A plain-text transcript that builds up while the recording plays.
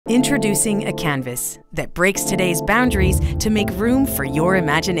Introducing a canvas that breaks today's boundaries to make room for your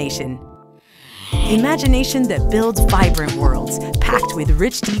imagination. Imagination that builds vibrant worlds, packed with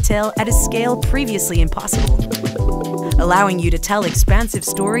rich detail at a scale previously impossible, allowing you to tell expansive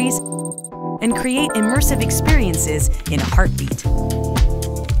stories and create immersive experiences in a heartbeat.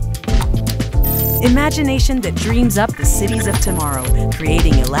 Imagination that dreams up the cities of tomorrow,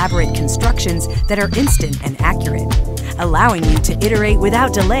 creating elaborate constructions that are instant and accurate, allowing you to iterate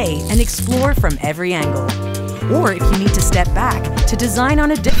without delay and explore from every angle. Or if you need to step back, to design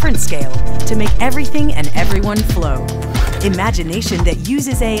on a different scale, to make everything and everyone flow. Imagination that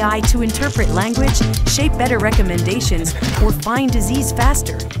uses AI to interpret language, shape better recommendations, or find disease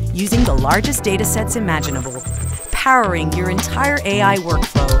faster, using the largest datasets imaginable. Powering your entire AI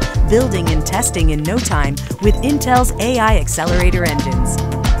workflow, building and testing in no time with Intel's AI accelerator engines.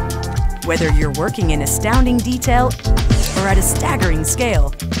 Whether you're working in astounding detail or at a staggering scale,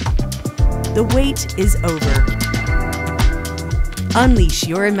 the wait is over. Unleash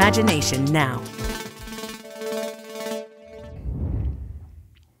your imagination now.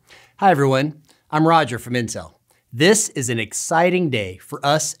 Hi everyone, I'm Roger from Intel. This is an exciting day for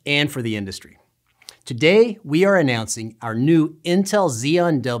us and for the industry. Today, we are announcing our new Intel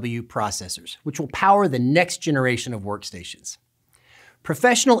Xeon W processors, which will power the next generation of workstations.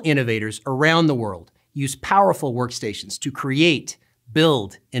 Professional innovators around the world use powerful workstations to create,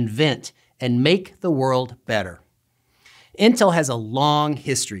 build, invent, and make the world better. Intel has a long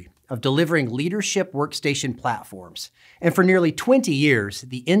history of delivering leadership workstation platforms, and for nearly 20 years,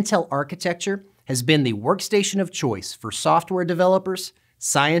 the Intel architecture has been the workstation of choice for software developers,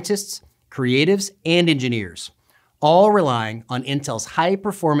 scientists, creatives, and engineers, all relying on Intel's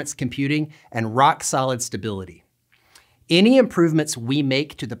high-performance computing and rock-solid stability. Any improvements we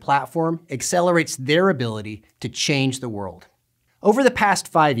make to the platform accelerates their ability to change the world. Over the past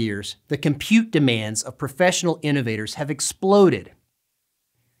 5 years, the compute demands of professional innovators have exploded.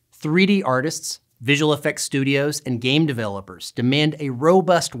 3D artists, visual effects studios, and game developers demand a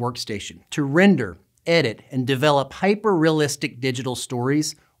robust workstation to render, edit, and develop hyper-realistic digital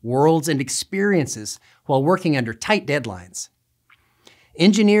stories, worlds, and experiences while working under tight deadlines.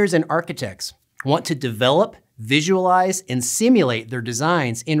 Engineers and architects want to develop, visualize, and simulate their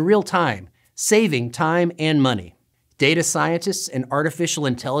designs in real time, saving time and money. Data scientists and artificial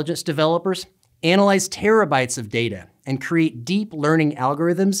intelligence developers analyze terabytes of data and create deep learning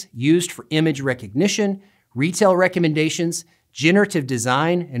algorithms used for image recognition, retail recommendations, generative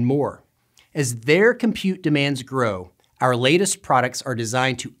design, and more. As their compute demands grow, our latest products are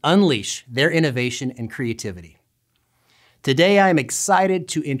designed to unleash their innovation and creativity. Today, I am excited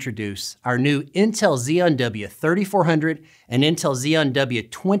to introduce our new Intel Xeon W-3400 and Intel Xeon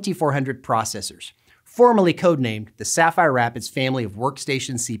W-2400 processors, formerly codenamed the Sapphire Rapids family of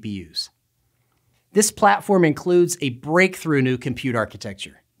workstation CPUs. This platform includes a breakthrough new compute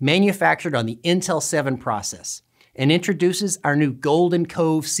architecture, manufactured on the Intel 7 process, and introduces our new Golden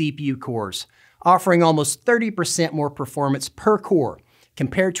Cove CPU cores, offering almost 30% more performance per core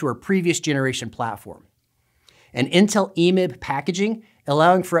compared to our previous generation platform. And Intel EMIB packaging,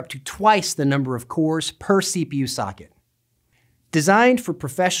 allowing for up to twice the number of cores per CPU socket. Designed for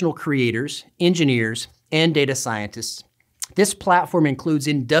professional creators, engineers, and data scientists, this platform includes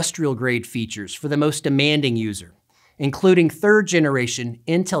industrial-grade features for the most demanding user, including third-generation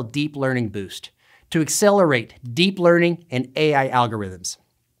Intel Deep Learning Boost to accelerate deep learning and AI algorithms.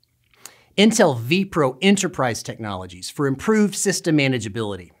 Intel vPro Enterprise Technologies for improved system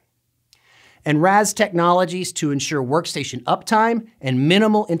manageability, and RAS Technologies to ensure workstation uptime and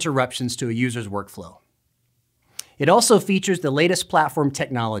minimal interruptions to a user's workflow. It also features the latest platform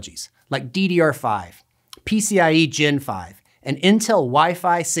technologies like DDR5, PCIe Gen 5, and Intel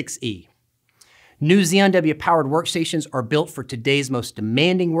Wi-Fi 6E. New Xeon W-powered workstations are built for today's most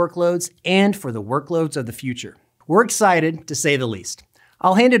demanding workloads and for the workloads of the future. We're excited, to say the least.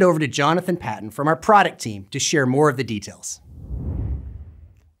 I'll hand it over to Jonathan Patton from our product team to share more of the details.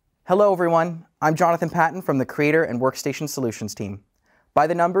 Hello everyone, I'm Jonathan Patton from the Creator and Workstation Solutions team. By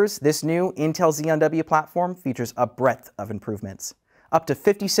the numbers, this new Intel Xeon W platform features a breadth of improvements. Up to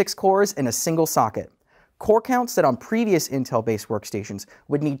 56 cores in a single socket. Core counts that on previous Intel-based workstations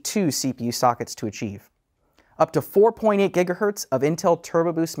would need 2 CPU sockets to achieve. Up to 4.8 GHz of Intel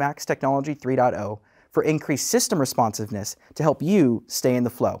Turbo Boost Max Technology 3.0 for increased system responsiveness to help you stay in the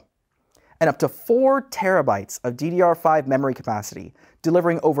flow. And up to 4 terabytes of DDR5 memory capacity,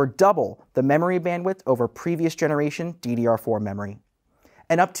 delivering over double the memory bandwidth over previous generation DDR4 memory.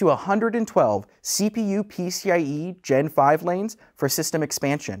 And up to 112 CPU PCIe Gen 5 lanes for system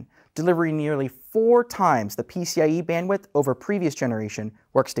expansion delivering nearly 4 times the PCIe bandwidth over previous generation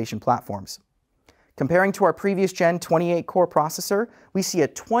workstation platforms. Comparing to our previous Gen 28-core processor, we see a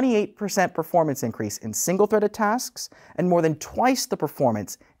 28% performance increase in single-threaded tasks and more than twice the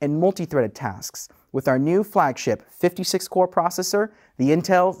performance in multi-threaded tasks with our new flagship 56-core processor, the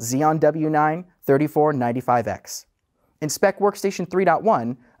Intel Xeon W-3400X. In Spec Workstation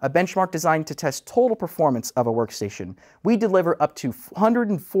 3.1, a benchmark designed to test total performance of a workstation, we deliver up to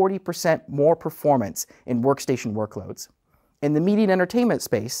 140% more performance in workstation workloads. In the media and entertainment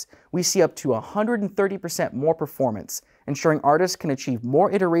space, we see up to 130% more performance, ensuring artists can achieve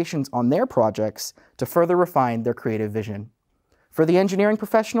more iterations on their projects to further refine their creative vision. For the engineering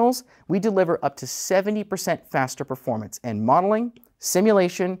professionals, we deliver up to 70% faster performance in modeling,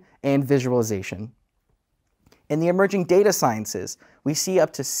 simulation, and visualization. In the emerging data sciences, we see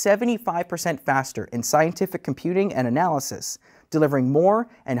up to 75% faster in scientific computing and analysis, delivering more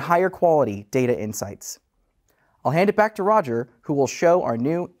and higher quality data insights. I'll hand it back to Roger, who will show our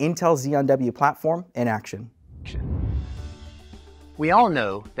new Intel Xeon W platform in action. We all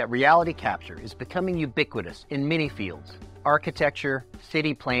know that reality capture is becoming ubiquitous in many fields: architecture,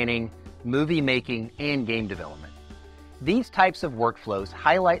 city planning, movie making, and game development. These types of workflows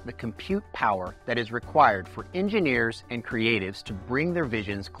highlight the compute power that is required for engineers and creatives to bring their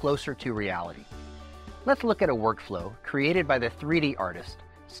visions closer to reality. Let's look at a workflow created by the 3D artist,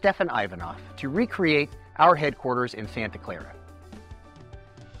 Stefan Ivanov, to recreate our headquarters in Santa Clara.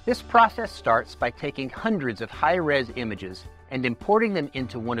 This process starts by taking hundreds of high-res images and importing them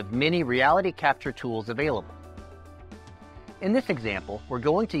into one of many reality capture tools available. In this example, we're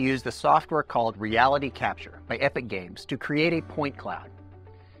going to use the software called Reality Capture by Epic Games to create a point cloud.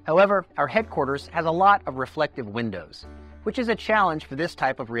 However, our headquarters has a lot of reflective windows, which is a challenge for this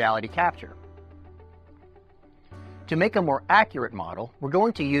type of reality capture. To make a more accurate model, we're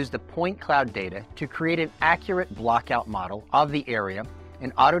going to use the point cloud data to create an accurate blockout model of the area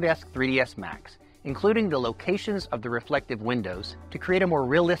in Autodesk 3ds Max, including the locations of the reflective windows to create a more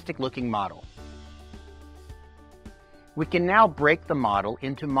realistic looking model. We can now break the model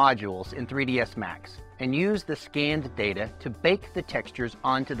into modules in 3ds Max and use the scanned data to bake the textures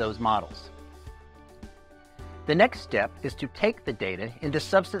onto those models. The next step is to take the data into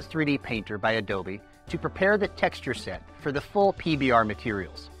Substance 3D Painter by Adobe to prepare the texture set for the full PBR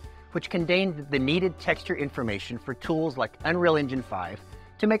materials, which contain the needed texture information for tools like Unreal Engine 5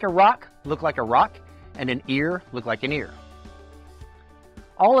 to make a rock look like a rock and an ear look like an ear.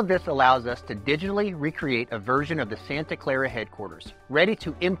 All of this allows us to digitally recreate a version of the Santa Clara headquarters, ready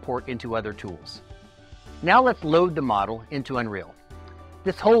to import into other tools. Now let's load the model into Unreal.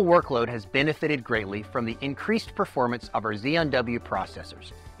 This whole workload has benefited greatly from the increased performance of our Xeon W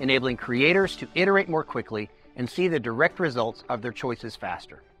processors, enabling creators to iterate more quickly and see the direct results of their choices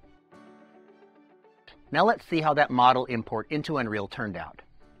faster. Now let's see how that model import into Unreal turned out.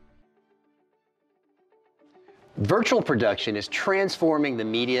 Virtual production is transforming the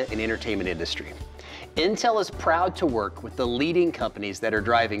media and entertainment industry. Intel is proud to work with the leading companies that are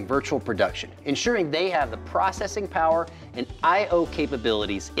driving virtual production, ensuring they have the processing power and I/O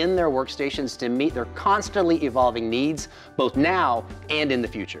capabilities in their workstations to meet their constantly evolving needs, both now and in the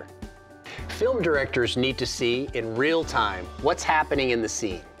future. Film directors need to see in real time what's happening in the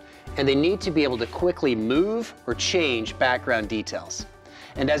scene, and they need to be able to quickly move or change background details.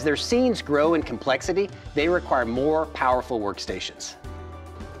 And as their scenes grow in complexity, they require more powerful workstations.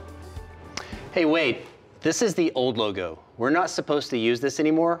 Hey, wait, this is the old logo. We're not supposed to use this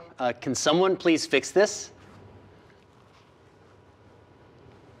anymore. Can someone please fix this?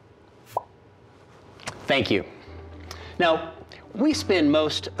 Thank you. Now, we spend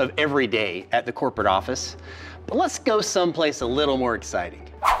most of every day at the corporate office, but let's go someplace a little more exciting.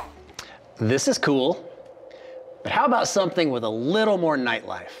 This is cool. But how about something with a little more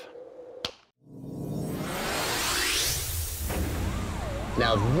nightlife?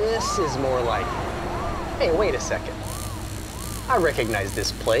 Now this is more like, hey, wait a second. I recognize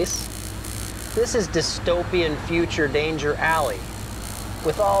this place. This is dystopian future Danger Alley,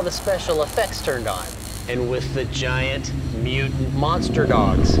 with all the special effects turned on, and with the giant mutant monster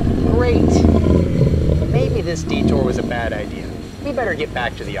dogs. Great. Maybe this detour was a bad idea. We better get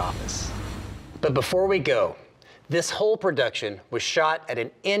back to the office. But before we go, this whole production was shot at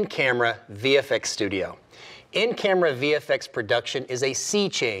an in-camera VFX studio. In-camera VFX production is a sea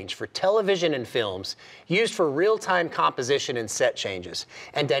change for television and films used for real-time composition and set changes,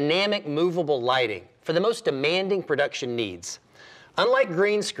 and dynamic movable lighting for the most demanding production needs. Unlike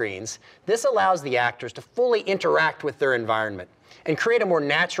green screens, this allows the actors to fully interact with their environment and create a more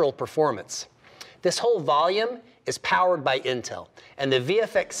natural performance. This whole volume is powered by Intel, and the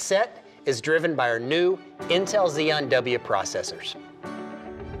VFX set is driven by our new Intel Xeon W processors.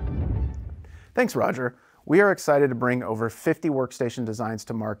 Thanks, Roger. We are excited to bring over 50 workstation designs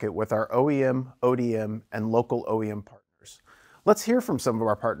to market with our OEM, ODM, and local OEM partners. Let's hear from some of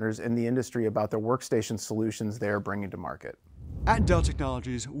our partners in the industry about their workstation solutions they are bringing to market. At Intel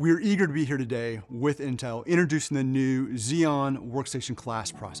Technologies, we're eager to be here today with Intel, introducing the new Xeon Workstation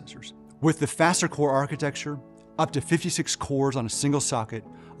class processors. With the faster core architecture, up to 56 cores on a single socket,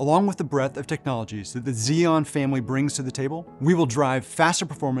 along with the breadth of technologies that the Xeon family brings to the table, we will drive faster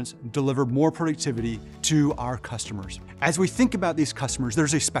performance, deliver more productivity to our customers. As we think about these customers,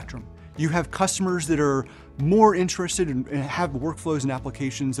 there's a spectrum. You have customers that are more interested and have workflows and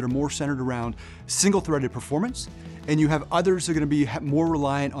applications that are more centered around single-threaded performance, and you have others that are going to be more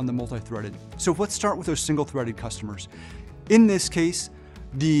reliant on the multi-threaded. So let's start with those single-threaded customers. In this case,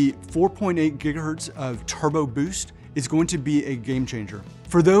 the 4.8 gigahertz of turbo boost is going to be a game changer.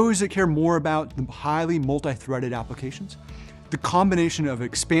 For those that care more about the highly multi-threaded applications, the combination of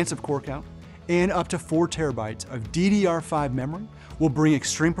expansive core count and up to 4 terabytes of DDR5 memory will bring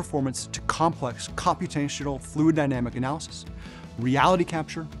extreme performance to complex computational fluid dynamic analysis, reality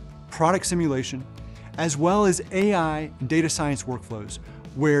capture, product simulation, as well as AI and data science workflows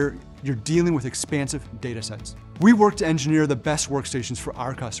where you're dealing with expansive data sets. We work to engineer the best workstations for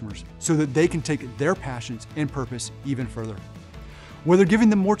our customers so that they can take their passions and purpose even further. Whether giving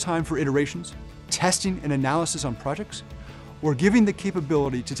them more time for iterations, testing and analysis on projects, or giving the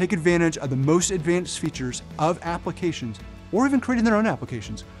capability to take advantage of the most advanced features of applications, or even creating their own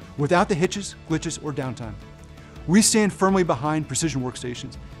applications without the hitches, glitches, or downtime. We stand firmly behind Precision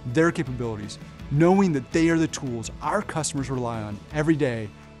Workstations, their capabilities, knowing that they are the tools our customers rely on every day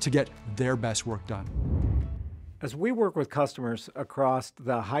to get their best work done. As we work with customers across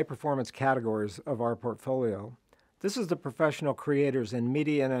the high-performance categories of our portfolio, this is the professional creators in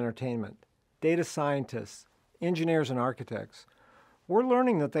media and entertainment, data scientists, engineers and architects. We're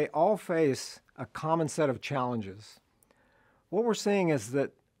learning that they all face a common set of challenges. What we're seeing is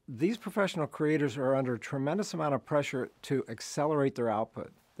that these professional creators are under a tremendous amount of pressure to accelerate their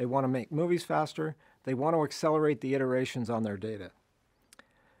output. They want to make movies faster. They want to accelerate the iterations on their data.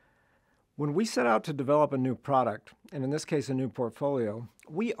 When we set out to develop a new product, and in this case a new portfolio,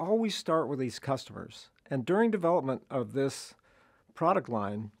 we always start with these customers. And during development of this product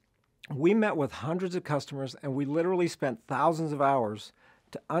line, we met with hundreds of customers and we literally spent thousands of hours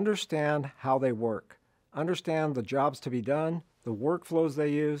to understand how they work, understand the jobs to be done, the workflows they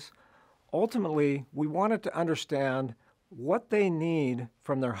use. Ultimately, we wanted to understand what they need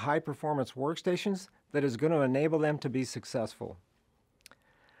from their high-performance workstations that is going to enable them to be successful.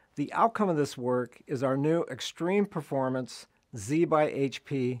 The outcome of this work is our new extreme performance Z by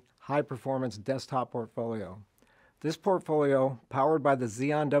HP high-performance desktop portfolio. This portfolio, powered by the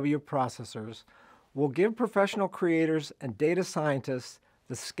Xeon W processors, will give professional creators and data scientists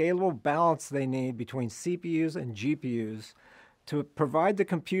the scalable balance they need between CPUs and GPUs to provide the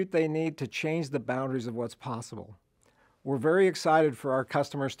compute they need to change the boundaries of what's possible. We're very excited for our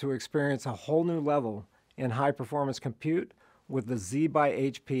customers to experience a whole new level in high-performance compute with the Z by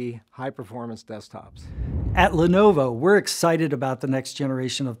HP high-performance desktops. At Lenovo, we're excited about the next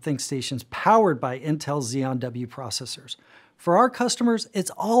generation of ThinkStations powered by Intel Xeon W processors. For our customers,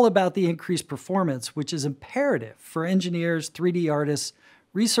 it's all about the increased performance, which is imperative for engineers, 3D artists,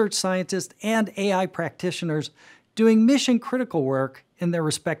 research scientists, and AI practitioners doing mission-critical work in their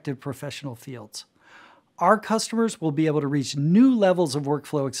respective professional fields. Our customers will be able to reach new levels of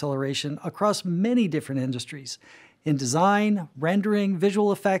workflow acceleration across many different industries in design, rendering,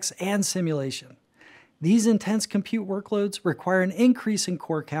 visual effects, and simulation. These intense compute workloads require an increase in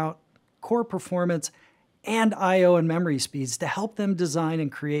core count, core performance, and I/O and memory speeds to help them design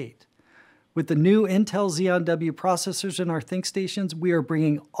and create. With the new Intel Xeon W processors in our ThinkStations, we are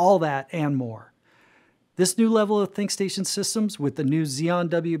bringing all that and more. This new level of ThinkStation systems with the new Xeon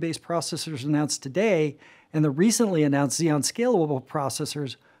W-based processors announced today and the recently announced Xeon Scalable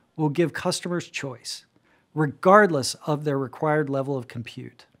processors will give customers choice, regardless of their required level of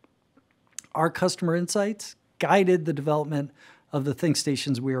compute. Our customer insights guided the development of the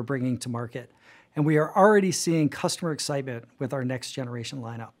ThinkStations we are bringing to market, and we are already seeing customer excitement with our next generation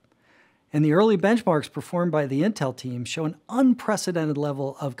lineup. And the early benchmarks performed by the Intel team show an unprecedented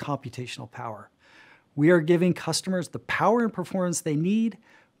level of computational power. We are giving customers the power and performance they need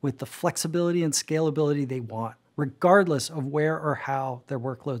with the flexibility and scalability they want, regardless of where or how their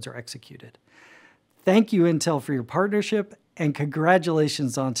workloads are executed. Thank you, Intel, for your partnership, and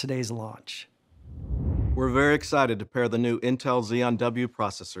congratulations on today's launch. We're very excited to pair the new Intel Xeon W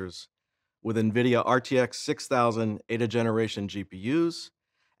processors with NVIDIA RTX 6000 8th generation GPUs,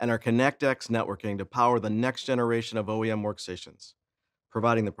 and our ConnectX networking to power the next generation of OEM workstations,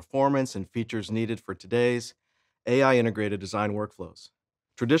 providing the performance and features needed for today's AI-integrated design workflows.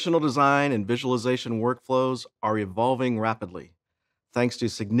 Traditional design and visualization workflows are evolving rapidly, thanks to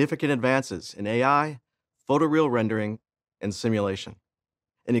significant advances in AI, photoreal rendering, and simulation.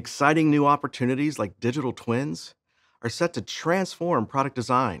 And exciting new opportunities like digital twins are set to transform product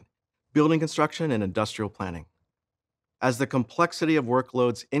design, building construction, and industrial planning. As the complexity of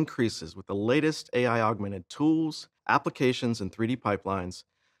workloads increases with the latest AI-augmented tools, applications, and 3D pipelines,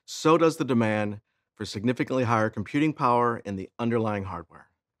 so does the demand for significantly higher computing power in the underlying hardware.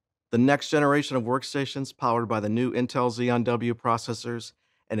 The next generation of workstations powered by the new Intel Xeon W processors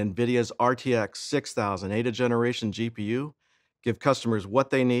and NVIDIA's RTX 6000 8th generation GPU give customers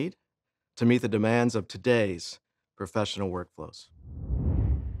what they need to meet the demands of today's professional workflows.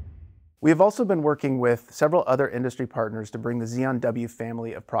 We have also been working with several other industry partners to bring the Xeon W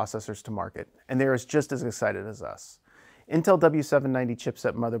family of processors to market, and they are just as excited as us. Intel W790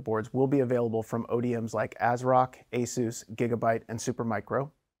 chipset motherboards will be available from ODMs like ASRock, ASUS, Gigabyte, and Supermicro.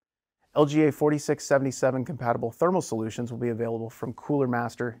 LGA 4677 compatible thermal solutions will be available from Cooler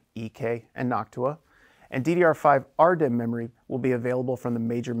Master, EK, and Noctua, and DDR5 RDIMM memory will be available from the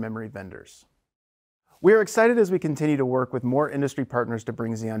major memory vendors. We are excited as we continue to work with more industry partners to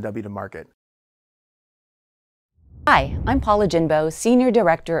bring Xeon W to market. Hi, I'm Paula Jinbo, Senior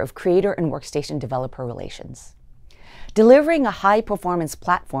Director of Creator and Workstation Developer Relations. Delivering a high-performance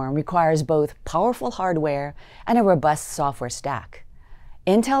platform requires both powerful hardware and a robust software stack.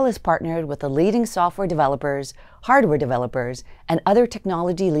 Intel has partnered with the leading software developers, hardware developers, and other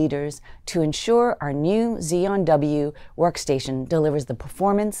technology leaders to ensure our new Xeon W Workstation delivers the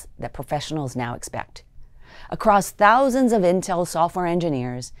performance that professionals now expect. Across thousands of Intel software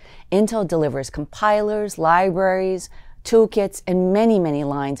engineers, Intel delivers compilers, libraries, toolkits, and many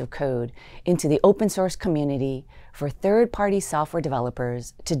lines of code into the open source community for third-party software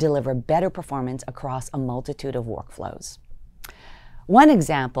developers to deliver better performance across a multitude of workflows. One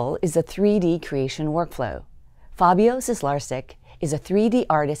example is the 3D creation workflow. Fabio Cislarczyk is a 3D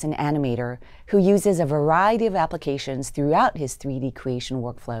artist and animator who uses a variety of applications throughout his 3D creation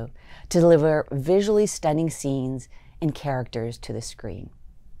workflow to deliver visually stunning scenes and characters to the screen.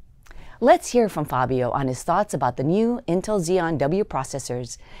 Let's hear from Fabio on his thoughts about the new Intel Xeon W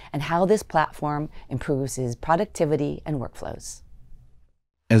processors and how this platform improves his productivity and workflows.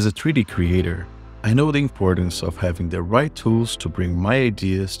 As a 3D creator, I know the importance of having the right tools to bring my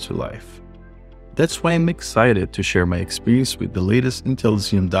ideas to life. That's why I'm excited to share my experience with the latest Intel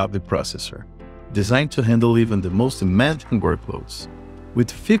Xeon W processor, designed to handle even the most demanding workloads. With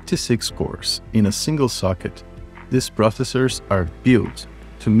 56 cores in a single socket, these processors are built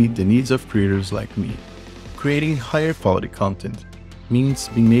to meet the needs of creators like me. Creating higher quality content means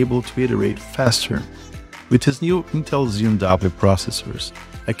being able to iterate faster. With his new Intel Xeon W processors,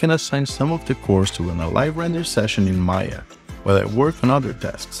 I can assign some of the cores to run a live render session in Maya, while I work on other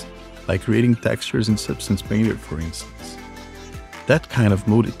tasks, like creating textures in Substance Painter, for instance. That kind of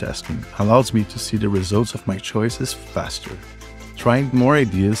multitasking allows me to see the results of my choices faster, trying more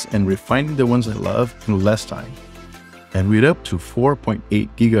ideas and refining the ones I love in less time. And with up to 4.8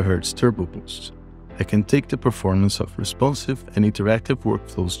 GHz turbo boost, I can take the performance of responsive and interactive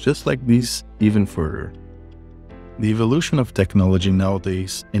workflows just like these even further. The evolution of technology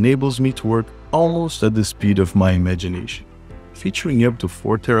nowadays enables me to work almost at the speed of my imagination, featuring up to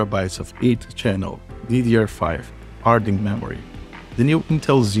 4 TB of 8-channel DDR5 RDIMM memory. The new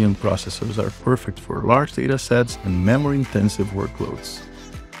Intel Xeon processors are perfect for large datasets and memory-intensive workloads.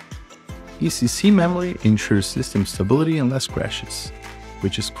 ECC memory ensures system stability and less crashes,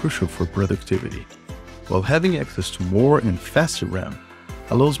 which is crucial for productivity, while having access to more and faster RAM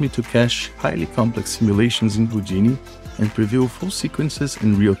allows me to cache highly complex simulations in Houdini and preview full sequences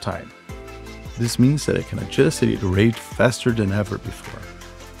in real time. This means that I can adjust and iterate faster than ever before.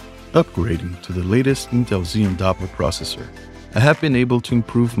 Upgrading to the latest Intel Xeon W processor, I have been able to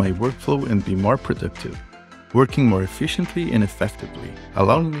improve my workflow and be more productive, working more efficiently and effectively,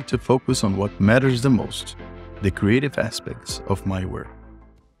 allowing me to focus on what matters the most, the creative aspects of my work.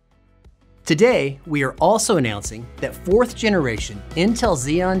 Today, we are also announcing that 4th generation Intel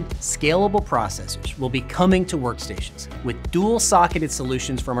Xeon scalable processors will be coming to workstations with dual-socketed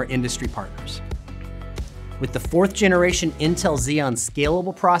solutions from our industry partners. With the 4th generation Intel Xeon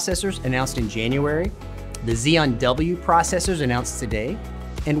scalable processors announced in January, the Xeon W processors announced today,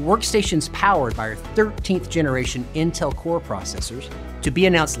 and workstations powered by our 13th generation Intel Core processors to be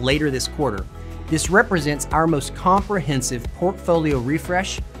announced later this quarter, this represents our most comprehensive portfolio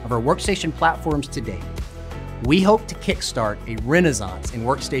refresh of our workstation platforms today. We hope to kickstart a renaissance in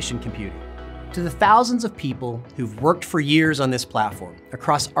workstation computing. To the thousands of people who've worked for years on this platform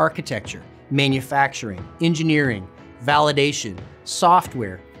across architecture, manufacturing, engineering, validation,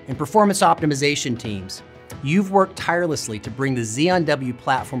 software, and performance optimization teams, you've worked tirelessly to bring the Xeon W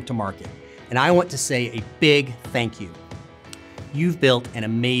platform to market, and I want to say a big thank you. You've built an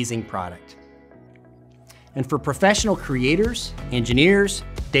amazing product. And for professional creators, engineers,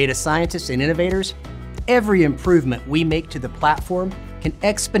 data scientists, and innovators, every improvement we make to the platform can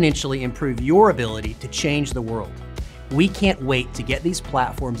exponentially improve your ability to change the world. We can't wait to get these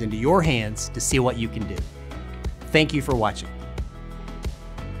platforms into your hands to see what you can do. Thank you for watching.